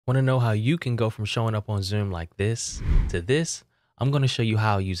Want to know how you can go from showing up on Zoom like this to this? I'm going to show you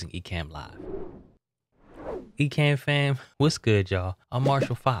how using Ecamm Live. Ecamm fam, what's good y'all? I'm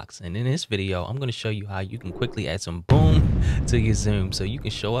Marshall Fox, and in this video I'm going to show you how you can quickly add some boom to your Zoom so you can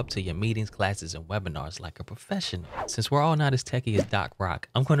show up to your meetings, classes, and webinars like a professional. Since we're all not as techy as Doc Rock,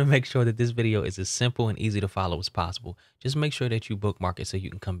 I'm going to make sure that this video is as simple and easy to follow as possible. Just make sure that you bookmark it so you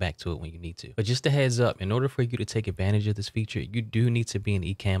can come back to it when you need to. But just a heads up, in order for you to take advantage of this feature, you do need to be an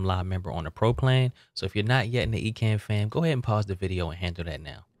Ecamm Live member on a pro plan. So if you're not yet in the Ecamm fam, go ahead and pause the video and handle that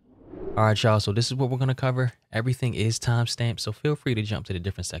now. All right, y'all, so this is what we're going to cover. Everything is timestamped, so feel free to jump to the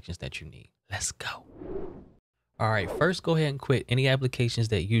different sections that you need. Let's go. All right, first go ahead and quit any applications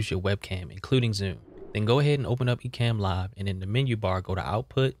that use your webcam, including Zoom. Then go ahead and open up Ecamm Live, and in the menu bar, go to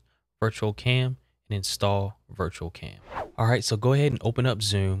Output, Virtual Cam, and install Virtual Cam. All right, so go ahead and open up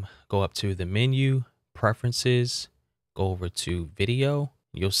Zoom, go up to the menu, Preferences, go over to Video.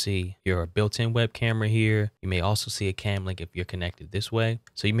 You'll see your built-in web camera here. You may also see a cam link if you're connected this way.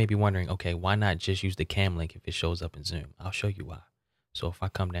 So you may be wondering, okay, why not just use the cam link if it shows up in Zoom? I'll show you why. So if I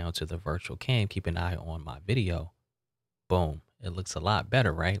come down to the virtual cam, keep an eye on my video, boom, it looks a lot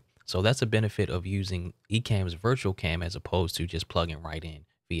better, right? So that's a benefit of using Ecamm's virtual cam as opposed to just plugging right in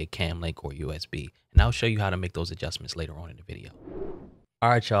via cam link or USB. And I'll show you how to make those adjustments later on in the video. All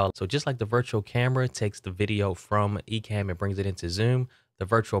right, y'all. So just like the virtual camera takes the video from Ecamm and brings it into Zoom, the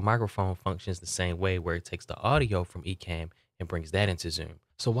virtual microphone functions the same way, where it takes the audio from Ecamm and brings that into Zoom.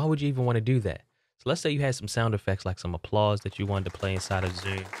 So why would you even want to do that? So let's say you had some sound effects like some applause that you wanted to play inside of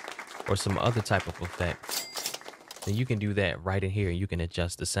Zoom or some other type of effect. Then you can do that right in here. You can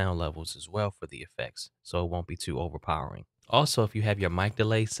adjust the sound levels as well for the effects, so it won't be too overpowering. Also, if you have your mic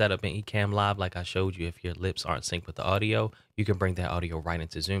delay set up in Ecamm Live, like I showed you, if your lips aren't synced with the audio, you can bring that audio right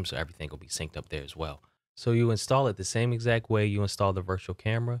into Zoom so everything will be synced up there as well. So you install it the same exact way you install the virtual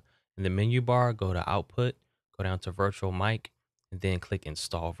camera. In the menu bar, go to Output, go down to Virtual Mic, and then click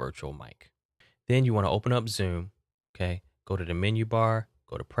Install Virtual Mic. Then you want to open up Zoom, okay? Go to the menu bar,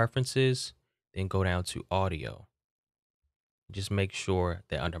 go to Preferences, then go down to Audio. Just make sure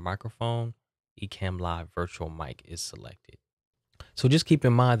that under Microphone, Ecamm Live Virtual Mic is selected. So just keep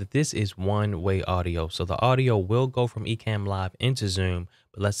in mind that this is one-way audio. So the audio will go from Ecamm Live into Zoom,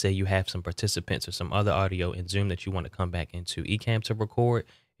 but let's say you have some participants or some other audio in Zoom that you want to come back into Ecamm to record,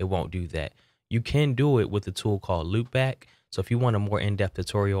 it won't do that. You can do it with a tool called Loopback. So if you want a more in-depth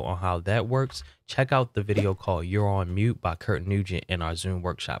tutorial on how that works, check out the video called You're on Mute by Kurt Nugent in our Zoom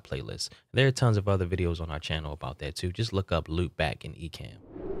workshop playlist. There are tons of other videos on our channel about that too. Just look up Loopback in Ecamm.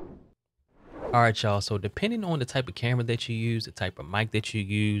 All right, y'all. So depending on the type of camera that you use, the type of mic that you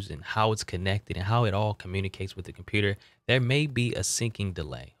use, and how it's connected and how it all communicates with the computer, there may be a syncing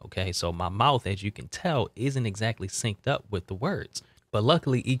delay. Okay, so my mouth, as you can tell, isn't exactly synced up with the words. But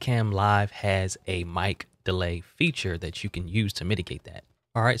luckily, Ecamm Live has a mic delay feature that you can use to mitigate that.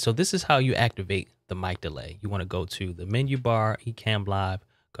 All right, so this is how you activate the mic delay. You want to go to the menu bar, Ecamm Live,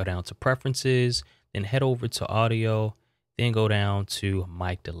 go down to Preferences, then head over to Audio, then go down to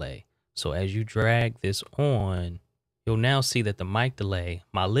Mic Delay. So as you drag this on, you'll now see that the mic delay,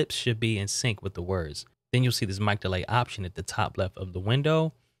 my lips should be in sync with the words. Then you'll see this mic delay option at the top left of the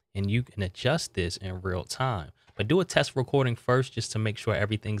window, and you can adjust this in real time. But do a test recording first just to make sure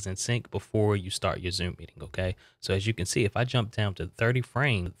everything's in sync before you start your Zoom meeting, okay? So as you can see, if I jump down to 30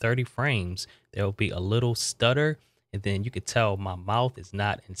 frames, there'll be a little stutter, and then you could tell my mouth is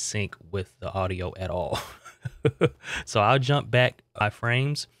not in sync with the audio at all. So I'll jump back 5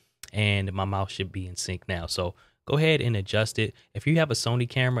 frames. And my mouth should be in sync now. So go ahead and adjust it. If you have a Sony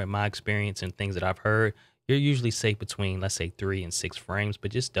camera, in my experience and things that I've heard, you're usually safe between, let's say, 3 and 6 frames,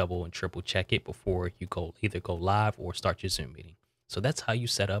 but just double and triple check it before you either go live or start your Zoom meeting. So that's how you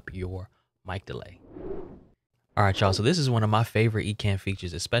set up your mic delay. All right, y'all. So this is one of my favorite Ecamm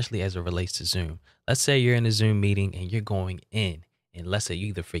features, especially as it relates to Zoom. Let's say you're in a Zoom meeting and you're going in, and let's say you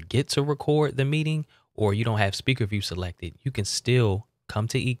either forget to record the meeting or you don't have speaker view selected. You can still come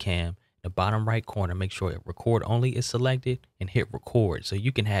to Ecamm, the bottom right corner, make sure record only is selected and hit record. So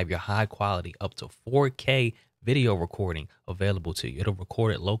you can have your high quality up to 4K video recording available to you. It'll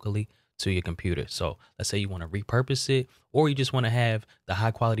record it locally to your computer. So let's say you want to repurpose it, or you just want to have the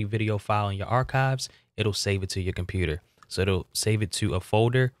high quality video file in your archives, it'll save it to your computer. So it'll save it to a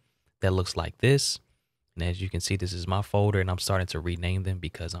folder that looks like this. And as you can see, this is my folder, and I'm starting to rename them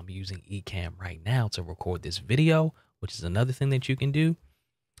because I'm using Ecamm right now to record this video, which is another thing that you can do.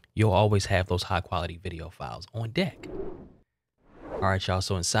 You'll always have those high quality video files on deck. All right, y'all.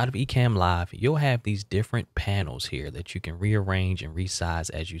 So inside of Ecamm Live, you'll have these different panels here that you can rearrange and resize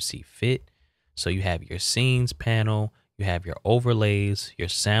as you see fit. So you have your scenes panel, you have your overlays, your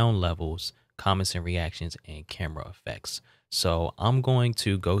sound levels, comments and reactions, and camera effects. So I'm going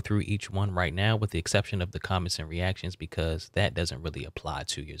to go through each one right now with the exception of the comments and reactions because that doesn't really apply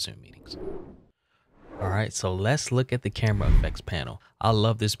to your Zoom meetings. All right, so let's look at the camera effects panel. I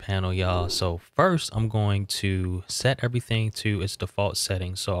love this panel, y'all. So first I'm going to set everything to its default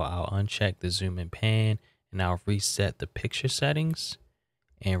settings. So I'll uncheck the zoom and pan and I'll reset the picture settings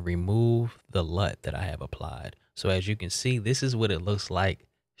and remove the LUT that I have applied. So as you can see, this is what it looks like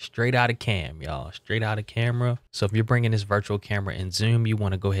straight out of cam, y'all, straight out of camera. So if you're bringing this virtual camera in Zoom, you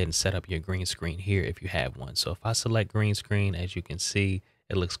want to go ahead and set up your green screen here if you have one. So if I select green screen, as you can see,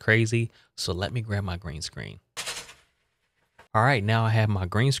 it looks crazy. So let me grab my green screen. All right, now I have my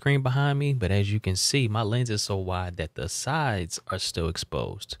green screen behind me, but as you can see, my lens is so wide that the sides are still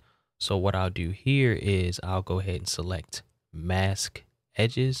exposed. So what I'll do here is I'll go ahead and select mask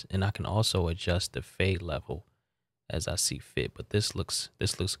edges, and I can also adjust the fade level as I see fit, but this looks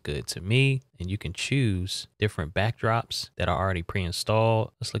good to me. And you can choose different backdrops that are already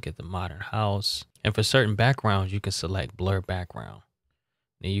pre-installed. Let's look at the modern house, and for certain backgrounds you can select blur background.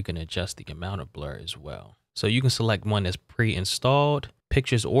 Then you can adjust the amount of blur as well. So you can select one that's pre-installed,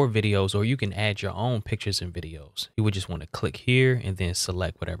 pictures or videos, or you can add your own pictures and videos. You would just want to click here and then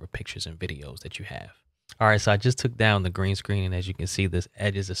select whatever pictures and videos that you have. All right, so I just took down the green screen, and as you can see, this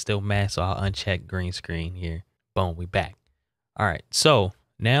edges are still masked, so I'll uncheck green screen here. Boom, we back. All right, so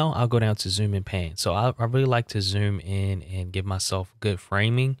now I'll go down to zoom and pan. So I really like to zoom in and give myself good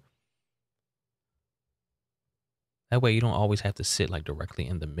framing. That way you don't always have to sit like directly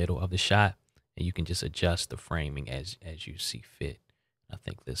in the middle of the shot, and you can just adjust the framing as you see fit. I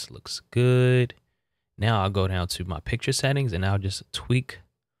think this looks good. Now I'll go down to my picture settings and I'll just tweak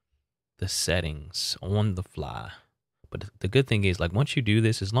the settings on the fly. But the good thing is, like, once you do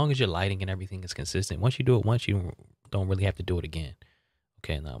this, as long as your lighting and everything is consistent, once you do it once, you don't really have to do it again.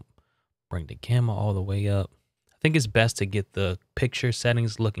 Okay, now bring the camera all the way up. I think it's best to get the picture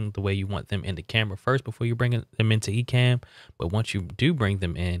settings looking the way you want them in the camera first before you bring them into Ecamm. But once you do bring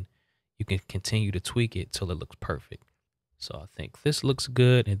them in, you can continue to tweak it till it looks perfect. So I think this looks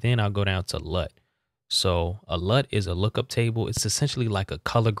good. And then I'll go down to LUT. So a LUT is a lookup table. It's essentially like a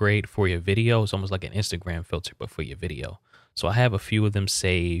color grade for your video. It's almost like an Instagram filter, but for your video. So I have a few of them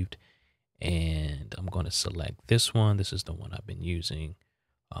saved, and I'm going to select this one. This is the one I've been using.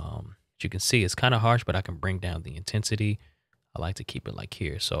 As you can see, it's kind of harsh, but I can bring down the intensity. I like to keep it like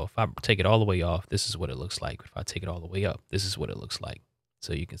here. So if I take it all the way off, this is what it looks like. If I take it all the way up, this is what it looks like.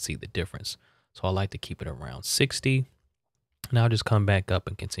 So you can see the difference. So I like to keep it around 60. And I'll just come back up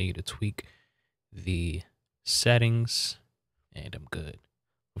and continue to tweak the settings, and I'm good.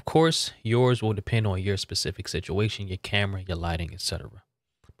 Of course, yours will depend on your specific situation, your camera, your lighting, etc.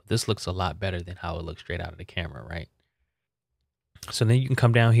 But this looks a lot better than how it looks straight out of the camera, right? So then you can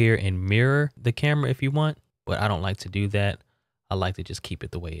come down here and mirror the camera if you want, but I don't like to do that. I like to just keep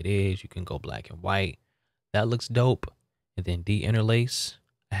it the way it is. You can go black and white. That looks dope. And then de-interlace.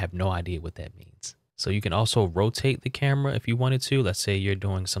 I have no idea what that means. So you can also rotate the camera if you wanted to. Let's say you're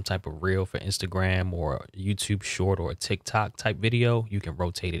doing some type of reel for Instagram or YouTube short or a TikTok type video. You can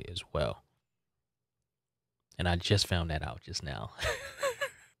rotate it as well. And I just found that out just now.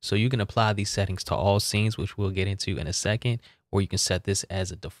 So you can apply these settings to all scenes, which we'll get into in a second, or you can set this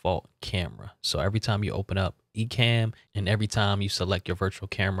as a default camera. So every time you open up Ecamm and every time you select your virtual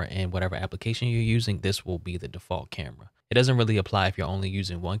camera in whatever application you're using, this will be the default camera. It doesn't really apply if you're only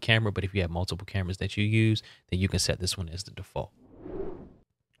using one camera, but if you have multiple cameras that you use, then you can set this one as the default.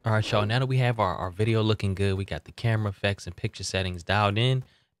 All right, y'all, now that we have our video looking good, we got the camera effects and picture settings dialed in.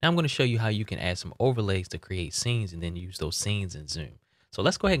 Now I'm going to show you how you can add some overlays to create scenes and then use those scenes in Zoom. So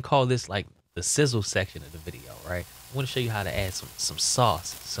let's go ahead and call this like the sizzle section of the video, right? I want to show you how to add some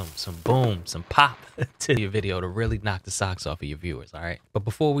sauce, some boom, some pop to your video to really knock the socks off of your viewers, all right? But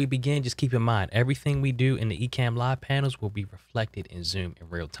before we begin, just keep in mind, everything we do in the Ecamm Live panels will be reflected in Zoom in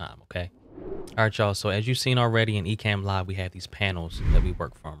real time, okay? All right, y'all, so as you've seen already in Ecamm Live, we have these panels that we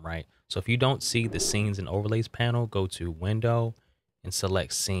work from, right? So if you don't see the Scenes and Overlays panel, go to Window and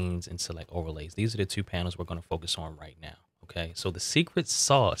select Scenes and select Overlays. These are the two panels we're going to focus on right now. Okay, so the secret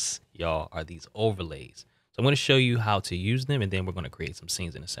sauce, y'all, are these overlays. So I'm going to show you how to use them, and then we're going to create some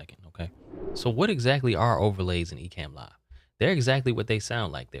scenes in a second, okay? So what exactly are overlays in Ecamm Live? They're exactly what they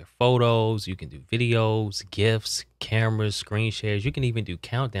sound like. They're photos, you can do videos, GIFs, cameras, screen shares. You can even do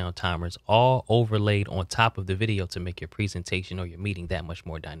countdown timers, all overlaid on top of the video to make your presentation or your meeting that much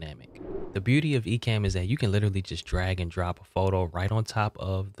more dynamic. The beauty of Ecamm is that you can literally just drag and drop a photo right on top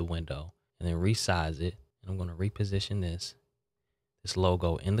of the window and then resize it. And I'm going to reposition this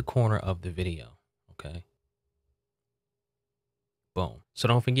logo in the corner of the video, okay? Boom. So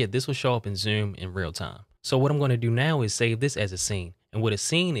don't forget, this will show up in Zoom in real time. So what I'm going to do now is save this as a scene. And what a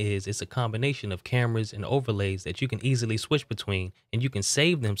scene is, it's a combination of cameras and overlays that you can easily switch between, and you can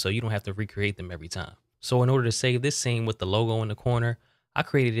save them so you don't have to recreate them every time. So in order to save this scene with the logo in the corner, I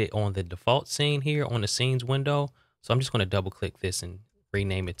created it on the default scene here on the scenes window. So I'm just going to double click this and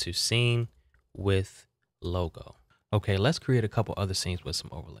rename it to scene with logo. Okay, let's create a couple other scenes with some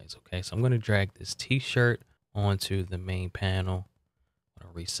overlays. Okay, so I'm going to drag this t-shirt onto the main panel.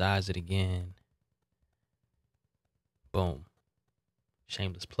 I'm going to resize it again. Boom.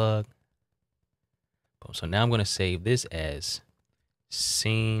 Shameless plug. Boom. So now I'm going to save this as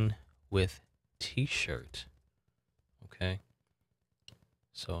scene with t-shirt. Okay.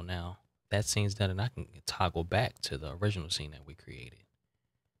 So now that scene's done and I can toggle back to the original scene that we created.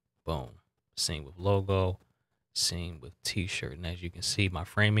 Boom. Scene with logo, scene with t-shirt. And as you can see, my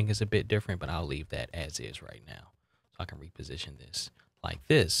framing is a bit different, but I'll leave that as is right now. So I can reposition this like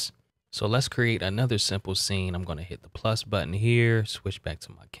this. So let's create another simple scene. I'm going to hit the plus button here, switch back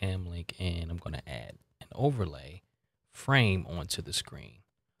to my cam link, and I'm going to add an overlay frame onto the screen.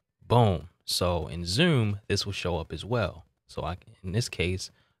 Boom. So in Zoom, this will show up as well. So in this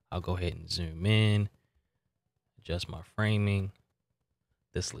case, I'll go ahead and zoom in, adjust my framing.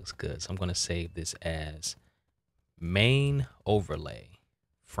 This looks good. So I'm going to save this as main overlay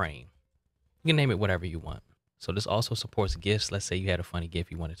frame. You can name it whatever you want. So this also supports GIFs. Let's say you had a funny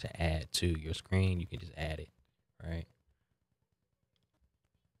GIF you wanted to add to your screen. You can just add it, right?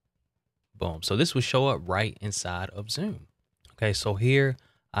 Boom. So this will show up right inside of Zoom. Okay, so here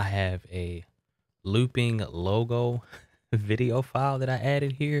I have a looping logo video file that I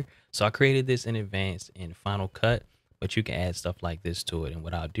added here. So I created this in advance in Final Cut, but you can add stuff like this to it. And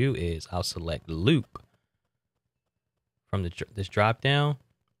what I'll do is I'll select loop from this drop down,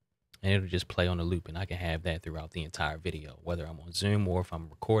 and it'll just play on the loop, and I can have that throughout the entire video, whether I'm on Zoom or if I'm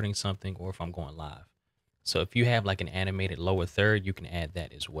recording something or if I'm going live. So if you have like an animated lower third, you can add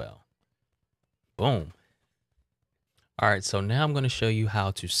that as well. Boom. All right, so now I'm going to show you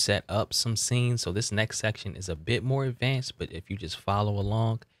how to set up some scenes. So this next section is a bit more advanced, but if you just follow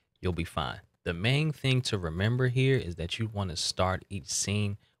along, you'll be fine. The main thing to remember here is that you want to start each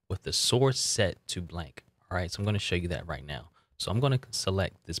scene with the source set to blank. All right, so I'm going to show you that right now. So I'm going to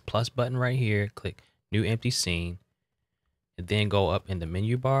select this plus button right here, click new empty scene, and then go up in the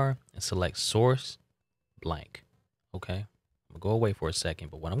menu bar and select source blank. Okay, I'm gonna go away for a second,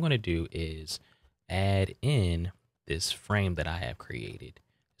 but what I'm going to do is add in this frame that I have created,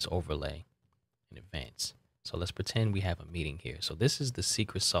 this overlay in advance. So let's pretend we have a meeting here. So this is the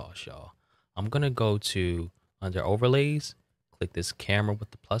secret sauce, y'all. I'm going to go to under overlays, click this camera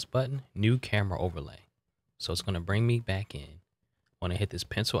with the plus button, new camera overlay. So it's going to bring me back in. I want to hit this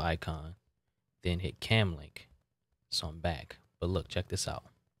pencil icon, then hit cam link. So I'm back. But look, check this out.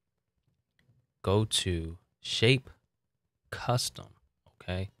 Go to shape custom.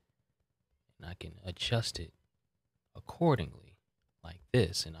 Okay. And I can adjust it accordingly like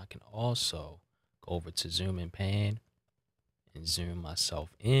this. And I can also go over to zoom and pan and zoom myself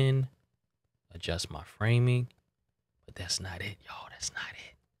in, adjust my framing. But that's not it, y'all. That's not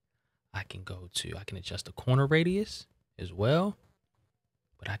it. I can adjust the corner radius as well,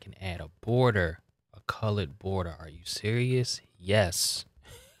 but I can add a border, a colored border. Are you serious? Yes.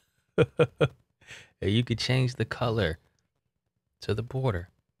 You could change the color to the border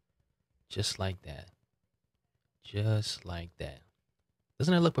just like that. Just like that.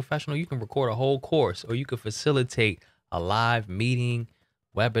 Doesn't it look professional? You can record a whole course, or you can facilitate a live meeting,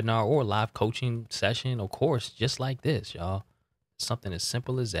 webinar, or live coaching session or course just like this, y'all. Something as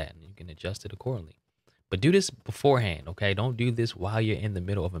simple as that, and you can adjust it accordingly. But do this beforehand, okay? Don't do this while you're in the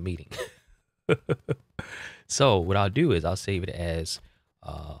middle of a meeting. So what I'll do is I'll save it as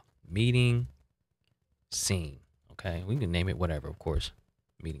meeting scene, okay? We can name it whatever, of course,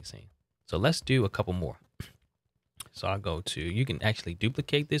 meeting scene. So let's do a couple more. So I'll go to, you can actually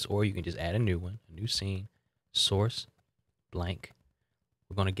duplicate this, or you can just add a new one, a new scene, source, blank.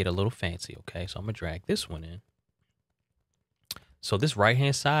 We're going to get a little fancy, okay? So I'm going to drag this one in. So this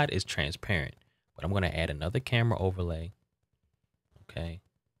right-hand side is transparent, but I'm going to add another camera overlay, okay?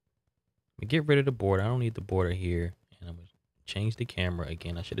 Let me get rid of the border. I don't need the border here. And I'm going to change the camera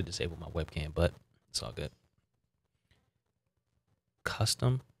again. I should have disabled my webcam, but it's all good.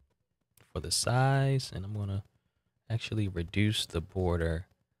 Custom for the size, and I'm going to actually reduce the border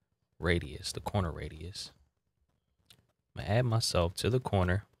radius, the corner radius. I'm gonna add myself to the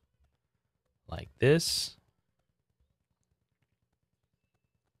corner like this.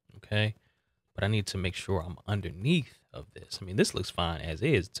 Okay, but I need to make sure I'm underneath of this. I mean, this looks fine as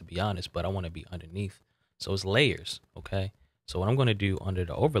is, to be honest, but I want to be underneath. So it's layers, okay? So what I'm going to do under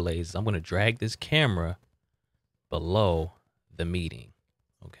the overlays is I'm going to drag this camera below the meeting.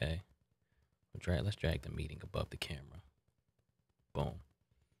 Okay. Let's drag the meeting above the camera. Boom.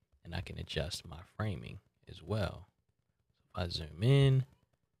 And I can adjust my framing as well. If I zoom in,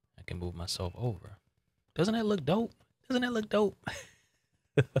 I can move myself over. Doesn't that look dope? Doesn't that look dope?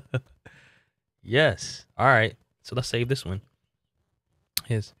 Yes. All right. So let's save this one.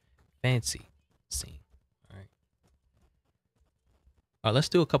 His fancy scene. All right. All right. Let's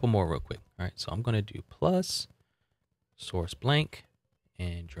do a couple more real quick. All right. So I'm going to do plus source blank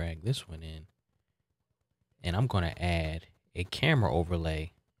and drag this one in. And I'm going to add a camera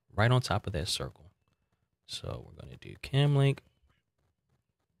overlay right on top of that circle. So we're going to do cam link.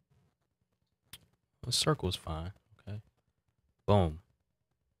 The circle is fine. Okay. Boom.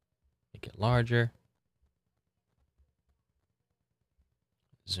 Make it larger.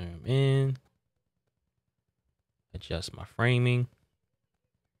 Zoom in. Adjust my framing.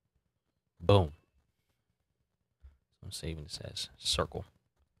 Boom. So I'm saving this as circle.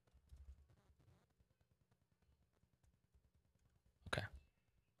 Okay.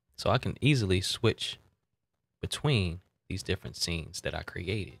 So I can easily switch between these different scenes that I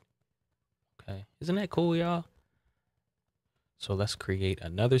created. Okay. Isn't that cool, y'all? So let's create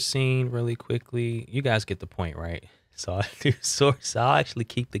another scene really quickly. You guys get the point, right? So I do source. I'll actually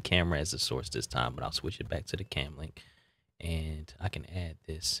keep the camera as the source this time, but I'll switch it back to the cam link. And I can add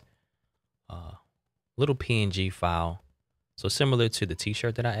this little PNG file. So similar to the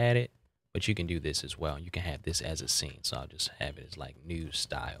t-shirt that I added, but you can do this as well. You can have this as a scene. So I'll just have it as like news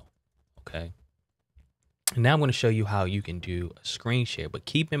style. Okay. And now I'm going to show you how you can do a screen share, but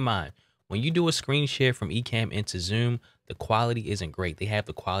keep in mind, when you do a screen share from Ecamm into Zoom, the quality isn't great. They have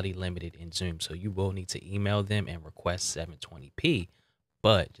the quality limited in Zoom, so you will need to email them and request 720p.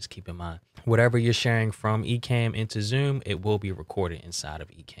 But just keep in mind, whatever you're sharing from Ecamm into Zoom, it will be recorded inside of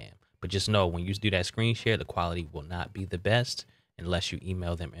Ecamm. But just know when you do that screen share, the quality will not be the best unless you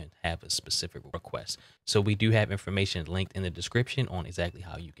email them and have a specific request. So we do have information linked in the description on exactly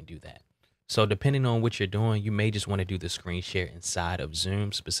how you can do that. So depending on what you're doing, you may just want to do the screen share inside of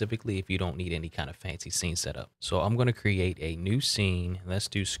Zoom, specifically if you don't need any kind of fancy scene setup. So I'm going to create a new scene. Let's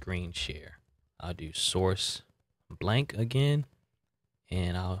do screen share. I'll do source blank again,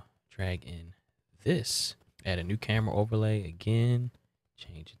 and I'll drag in this. Add a new camera overlay again.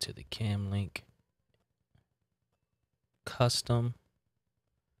 Change it to the cam link. Custom.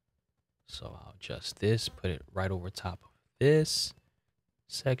 So I'll adjust this, put it right over top of this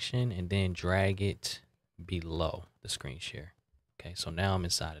section, and then drag it below the screen share. Okay, so now I'm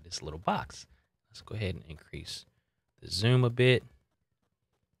inside of this little box. Let's go ahead and increase the zoom a bit,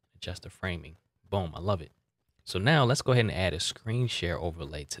 adjust the framing. Boom, I love it. So now let's go ahead and add a screen share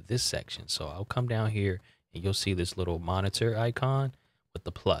overlay to this section. So I'll come down here and you'll see this little monitor icon with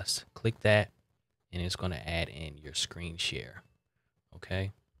the plus. Click that and it's going to add in your screen share.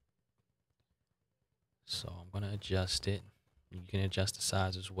 Okay, so I'm going to adjust it. You can adjust the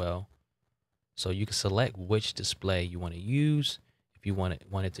size as well. So you can select which display you want to use. If you want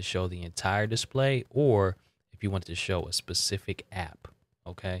it to show the entire display, or if you want it to show a specific app.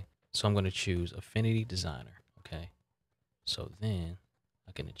 Okay. So I'm going to choose Affinity Designer. Okay. So then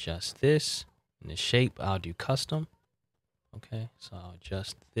I can adjust this. In the shape, I'll do custom. Okay. So I'll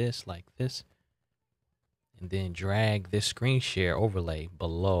adjust this like this. And then drag this screen share overlay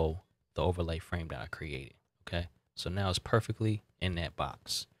below the overlay frame that I created. Okay. So now it's perfectly in that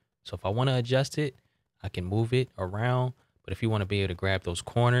box. So if I want to adjust it, I can move it around. But if you want to be able to grab those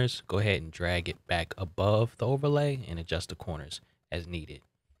corners, go ahead and drag it back above the overlay and adjust the corners as needed.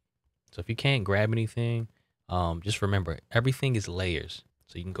 So if you can't grab anything, just remember everything is layers.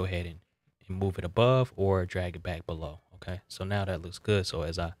 So you can go ahead and move it above or drag it back below. Okay. So now that looks good. So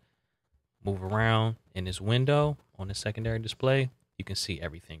as I move around in this window on the secondary display, you can see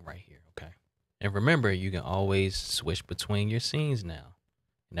everything right here. Okay. And remember, you can always switch between your scenes now.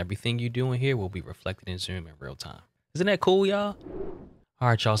 And everything you do in here will be reflected in Zoom in real time. Isn't that cool, y'all? All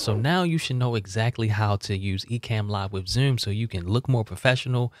right, y'all. So now you should know exactly how to use Ecamm Live with Zoom so you can look more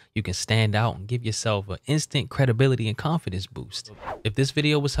professional, you can stand out and give yourself an instant credibility and confidence boost. If this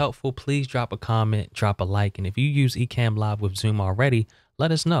video was helpful, please drop a comment, drop a like. And if you use Ecamm Live with Zoom already,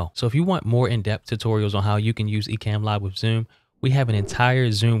 let us know. So if you want more in-depth tutorials on how you can use Ecamm Live with Zoom, we have an entire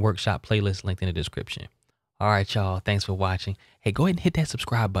Zoom workshop playlist linked in the description. All right, y'all. Thanks for watching. Hey, go ahead and hit that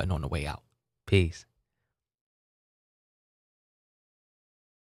subscribe button on the way out. Peace.